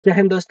Jai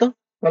Hind दोस्तों,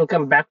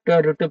 welcome back to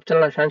our YouTube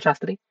channel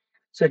rasayanshastrii.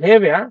 So here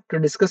we are to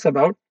discuss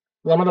about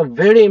one of the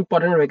very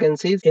important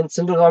vacancies in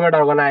central government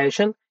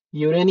organization,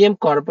 Uranium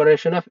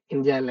Corporation of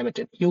India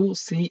Limited,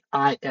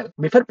 UCIL.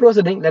 Before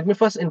proceeding, let me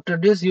first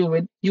introduce you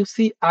with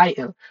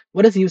UCIL.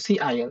 What is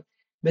UCIL?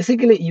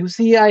 Basically,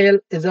 UCIL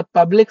is a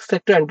public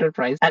sector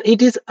enterprise and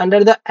it is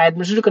under the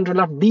administrative control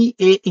of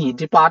DAE,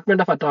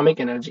 Department of Atomic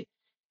Energy.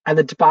 And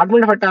the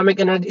Department of Atomic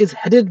Energy is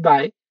headed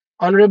by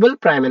Honorable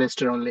Prime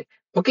Minister only.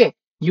 Okay,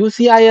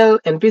 UCIL,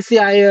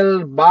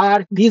 NPCIL,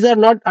 BARC, these are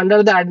not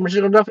under the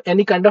administration of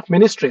any kind of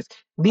ministries.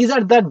 These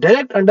are the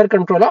direct under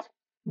control of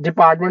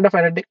Department of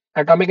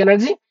Atomic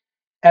Energy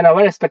and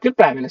our respective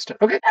Prime Minister.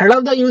 Okay, head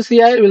of the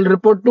UCIL will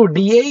report to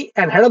DA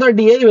and head of the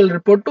DA will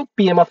report to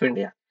PM of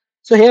India.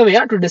 So here we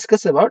are to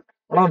discuss about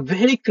one of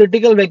very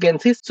critical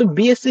vacancies. So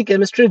B.Sc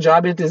chemistry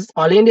job it is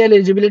all India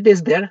eligibility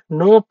is there,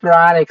 no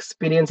prior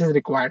experience is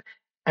required,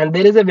 and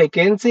there is a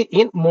vacancy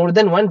in more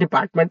than one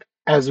department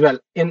as well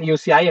in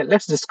UCIL.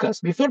 Let's discuss.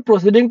 Before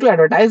proceeding to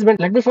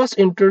advertisement, let me first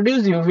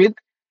introduce you with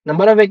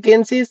number of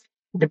vacancies,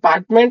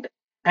 department,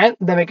 and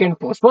the vacant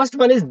post. First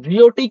one is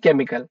GOT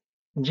Chemical.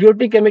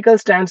 GOT Chemical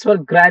stands for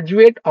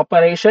Graduate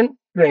Operation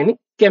Training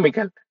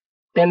Chemical.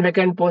 10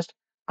 vacant post.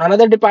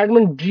 Another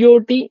department,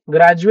 GOT,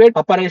 Graduate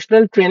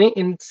Operational Training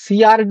in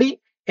CRD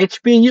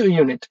HPU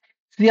unit.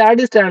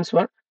 CRD stands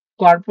for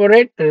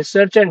Corporate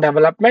Research and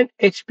Development.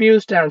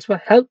 HPU stands for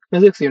Health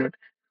Physics unit.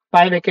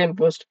 5 vacant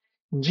post.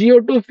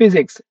 GO2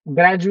 Physics,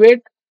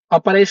 Graduate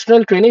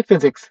Operational Training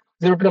Physics.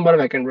 0 to number of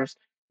vacant posts.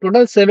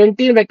 Total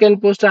 17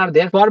 vacant posts are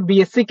there for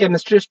BSc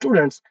chemistry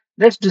students.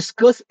 Let's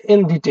discuss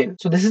in detail.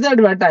 So this is the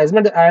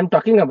advertisement that I am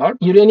talking about.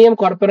 Uranium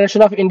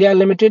Corporation of India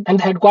Limited, and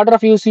the headquarters of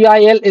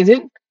UCIL is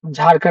in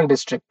Jharkhand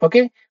district.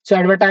 Okay. So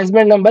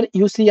advertisement number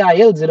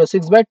UCIL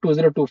 06 by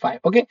 2025.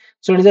 Okay.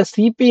 So it is a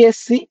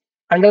CPSC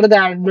under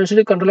the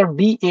administrative control of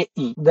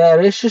DAE. The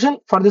registration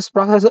for this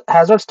process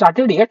has not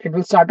started yet. It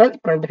will start on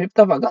 25th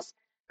of August.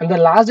 And the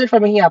last date for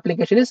making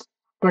application is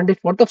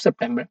 24th of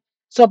September.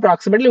 So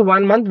approximately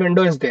 1 month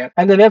window is there.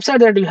 And the website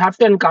that you have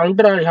to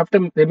encounter or you have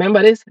to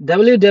remember is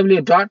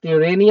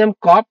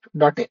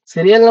www.uraniumcorp.in.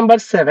 Serial number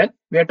 7.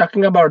 We are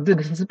talking about the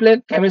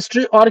discipline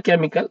chemistry or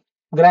chemical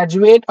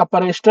graduate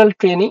operational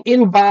training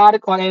in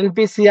BARC or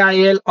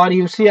NPCIL or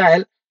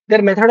UCIL.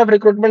 Their method of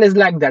recruitment is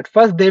like that.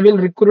 First, they will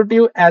recruit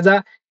you as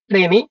a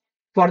trainee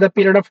for the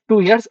period of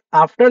 2 years.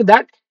 After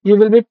that, you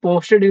will be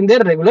posted in their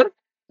regular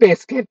pay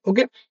scale.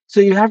 Okay, so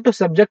you have to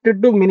subject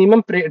it to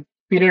minimum period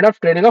of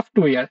training of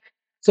 2 years.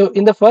 So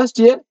in the first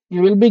year,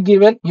 you will be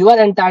given, you are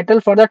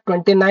entitled for the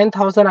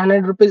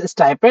 29,900 rupees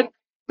stipend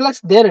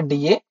plus their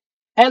DA.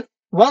 And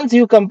once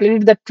you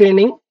complete the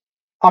training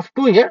of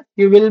 2 years,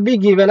 you will be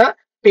given a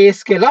pay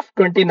scale of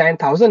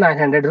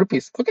 29,900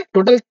 rupees. Okay,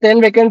 total 10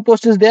 vacant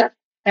posts is there,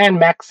 and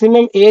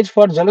maximum age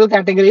for general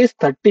category is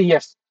 30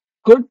 years.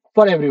 Good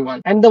for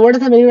everyone. And what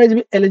is the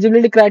minimum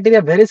eligibility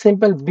criteria? Very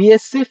simple.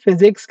 BSc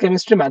Physics,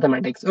 Chemistry,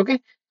 Mathematics.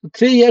 Okay,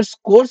 3 years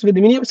course with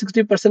minimum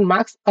 60%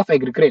 marks of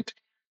aggregate.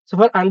 So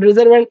for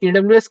unreserved and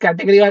EWS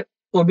category or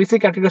OBC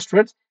category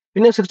students,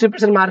 minimum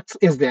 60% marks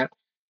is there.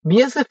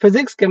 BSc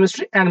Physics,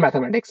 Chemistry, and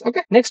Mathematics.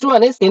 Okay. Next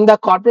one is in the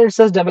corporate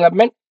research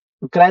development,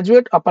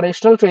 graduate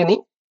operational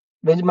training,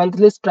 with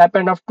monthly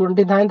stipend of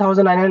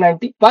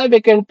 29,990. 5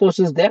 vacant posts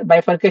is there.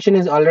 Bifurcation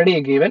is already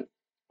given.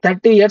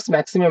 30 years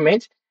maximum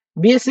age.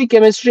 BSc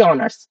Chemistry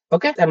honors.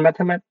 Okay. And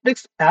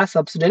Mathematics as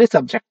subsidiary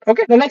subject.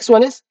 Okay. The next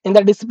one is in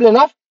the discipline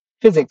of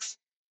Physics.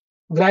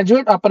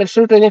 Graduate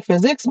operational training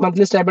Physics.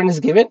 Monthly stipend is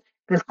given.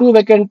 2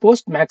 vacant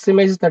posts. Maximum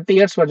age is 30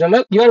 years for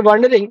general. You are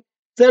wondering,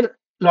 sir,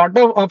 lot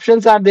of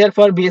options are there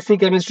for BSc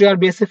Chemistry or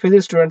BSc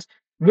Physics students.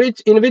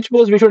 In which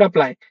post we should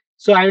apply?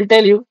 So I will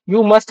tell you,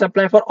 you must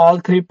apply for all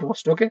 3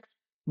 posts. Okay.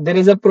 There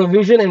is a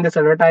provision in this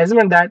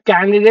advertisement that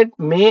candidate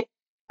may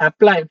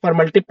apply for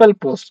multiple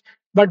posts,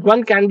 but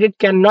one candidate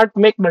cannot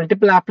make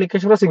multiple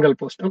applications for a single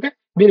post. Okay.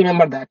 We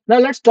remember that. Now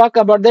let's talk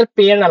about their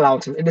pay and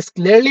allowances. It is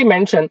clearly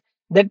mentioned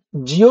that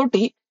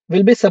GOT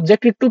will be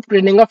subjected to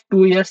training of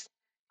 2 years.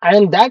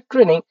 And that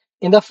training,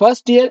 in the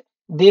first year,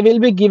 they will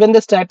be given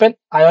the stipend.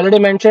 I already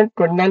mentioned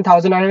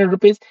 29,900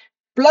 rupees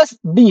plus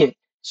DA.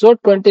 So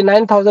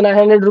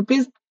 29,900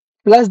 rupees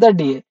plus the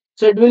DA.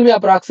 So it will be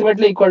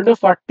approximately equal to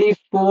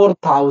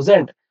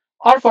 44,000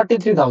 or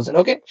 43,000.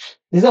 Okay.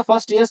 This is the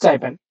first year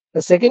stipend.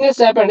 The second year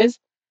stipend is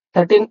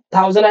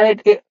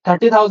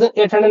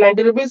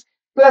 30,890 rupees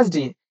plus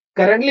DA.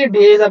 Currently,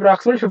 DA is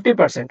approximately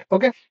 50%.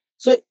 Okay.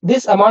 So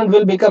this amount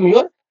will become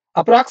your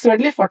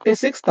approximately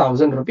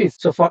 46,000 rupees.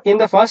 So for in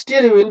the first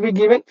year, you will be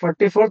given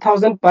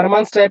 44,000 per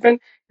month stipend.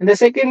 In the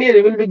second year,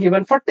 you will be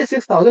given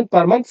 46,000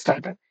 per month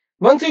stipend.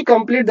 Once you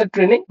complete the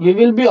training, you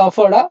will be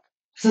offered a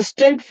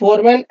assistant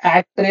foreman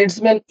at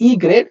tradesman E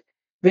grade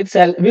with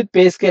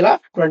pay scale of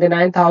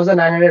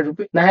 29,900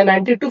 rupees,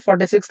 990 to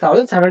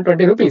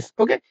 46,720 rupees.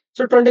 Okay,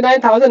 so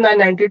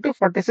 29,990 to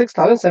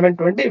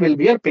 46,720 will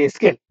be your pay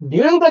scale.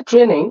 During the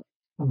training,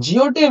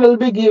 GOT will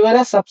be given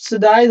a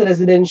subsidized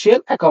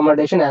residential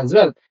accommodation as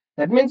well.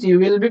 That means you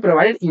will be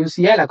provided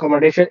UCIL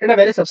accommodation in a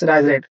very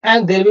subsidized rate,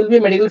 and there will be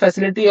medical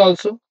facility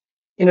also.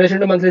 in relation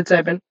to monthly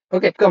stipend.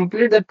 Okay,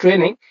 complete the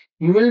training,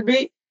 you will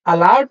be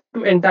allowed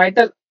to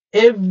entitle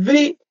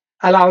every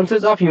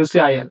allowances of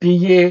UCIL,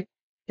 PA,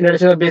 in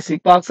addition to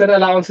basic perks and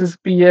allowances,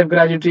 PF,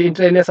 gratuity,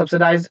 inter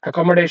subsidized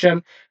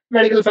accommodation,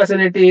 medical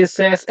facilities,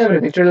 CES,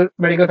 everything, children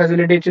medical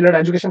facility, children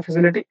education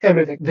facility,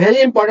 everything.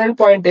 Very important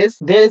point is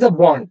there is a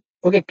bond.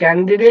 Okay,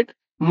 candidate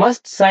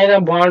must sign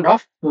a bond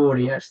of 4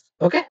 years.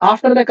 Okay,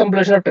 after the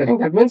completion of training,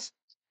 that means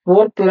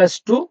 4 plus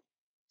 2,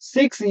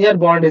 6 year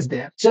bond is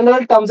there.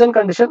 General terms and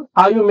condition,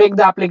 how you make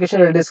the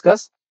application, we'll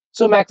discuss.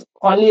 So max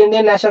only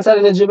Indian nationals are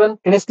eligible.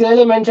 It is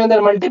clearly mentioned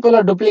that multiple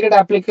or duplicate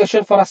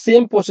application for a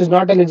same post is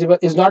not eligible,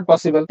 is not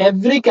possible.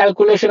 Every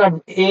calculation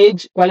of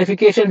age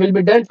qualification will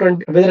be done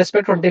with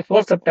respect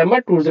 24th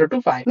September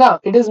 2025. Now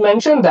it is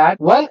mentioned that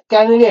one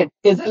candidate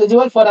is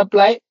eligible for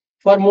apply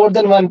for more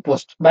than one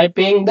post by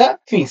paying the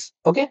fees.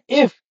 Okay,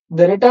 if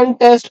the written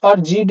test or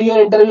GD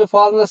or interview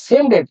falls on the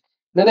same date,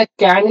 then the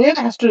candidate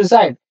has to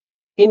decide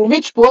in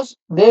which post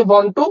they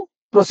want to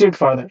proceed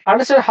further.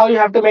 Understand how you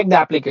have to make the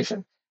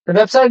application. The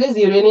website is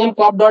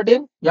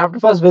uraniumcorp.in. You have to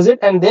first visit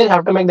and then you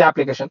have to make the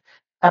application.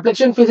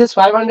 Application fees is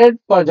 500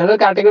 for general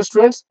category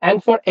students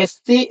and for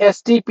SC,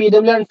 ST,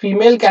 PW and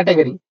female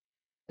category.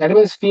 That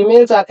means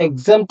females are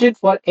exempted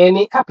for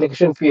any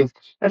application fees.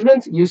 That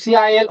means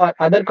UCIL or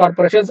other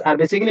corporations are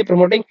basically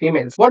promoting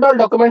females. What all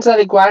documents are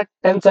required?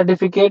 10th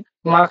certificate,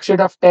 mark sheet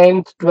of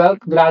 10th, 12th,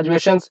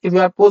 graduations. If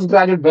you are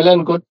postgraduate, well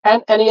and good,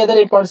 and any other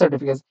important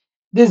certificates.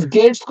 This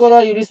GATE score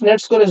or UDIS net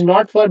score is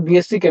not for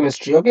B.Sc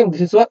chemistry. Okay,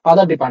 this is for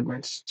other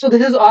departments. So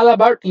this is all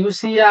about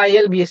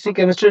UCIL B.Sc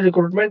chemistry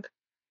recruitment.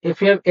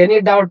 If you have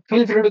any doubt,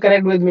 feel free to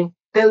connect with me.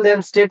 Till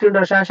then, stay tuned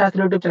to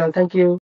Rasayanshastrii YouTube channel. Thank you.